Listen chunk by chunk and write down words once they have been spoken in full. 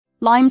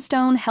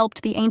Limestone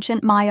helped the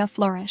ancient Maya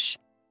flourish.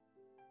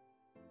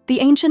 The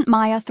ancient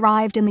Maya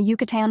thrived in the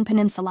Yucatan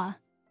Peninsula,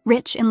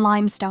 rich in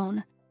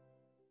limestone.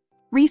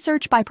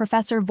 Research by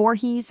Professor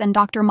Voorhies and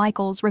Dr.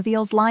 Michaels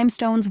reveals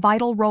limestone's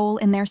vital role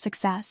in their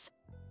success,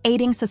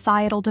 aiding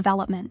societal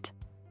development.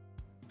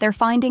 Their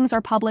findings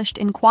are published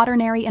in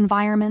Quaternary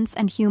Environments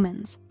and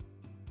Humans.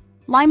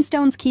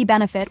 Limestone's key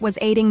benefit was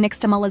aiding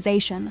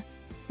nixtamalization,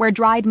 where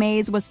dried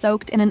maize was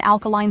soaked in an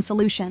alkaline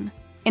solution,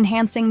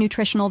 enhancing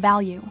nutritional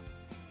value.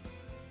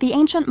 The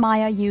ancient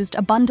Maya used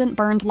abundant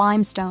burned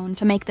limestone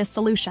to make this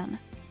solution,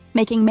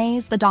 making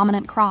maize the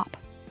dominant crop.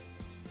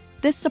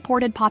 This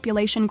supported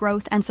population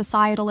growth and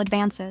societal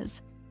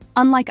advances,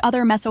 unlike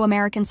other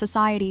Mesoamerican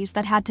societies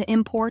that had to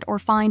import or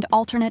find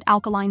alternate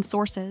alkaline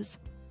sources.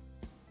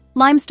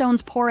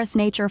 Limestone's porous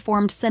nature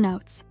formed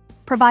cenotes,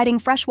 providing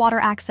freshwater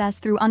access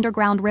through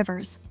underground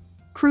rivers,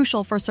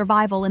 crucial for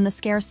survival in the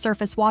scarce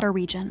surface water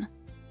region.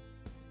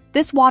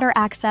 This water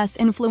access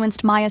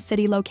influenced Maya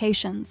city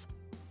locations,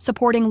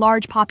 supporting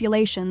large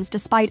populations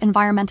despite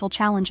environmental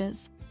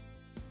challenges.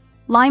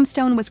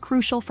 Limestone was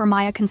crucial for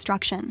Maya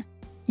construction,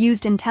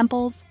 used in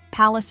temples,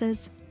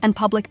 palaces, and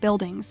public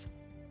buildings.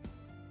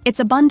 Its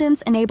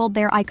abundance enabled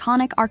their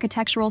iconic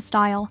architectural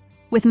style,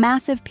 with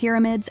massive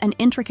pyramids and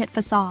intricate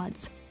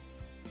facades.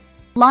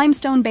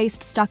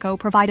 Limestone-based stucco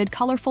provided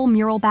colorful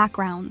mural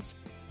backgrounds,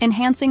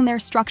 enhancing their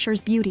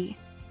structure's beauty,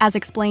 as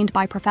explained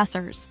by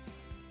professors.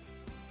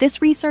 This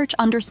research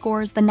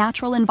underscores the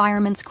natural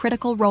environment's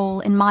critical role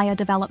in Maya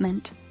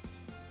development.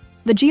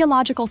 The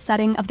geological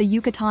setting of the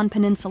Yucatan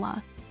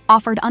Peninsula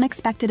offered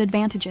unexpected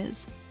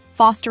advantages,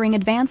 fostering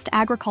advanced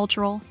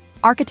agricultural,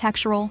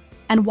 architectural,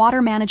 and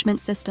water management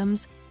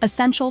systems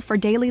essential for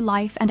daily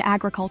life and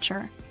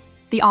agriculture,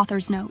 the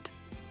authors note.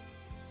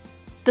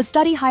 The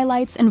study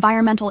highlights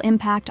environmental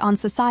impact on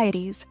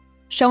societies,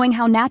 showing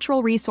how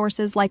natural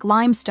resources like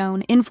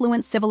limestone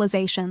influence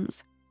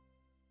civilizations.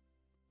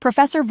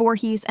 Professor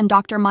Voorhies and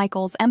Dr.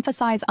 Michaels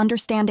emphasize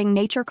understanding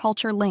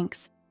nature-culture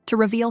links to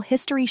reveal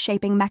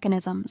history-shaping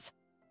mechanisms.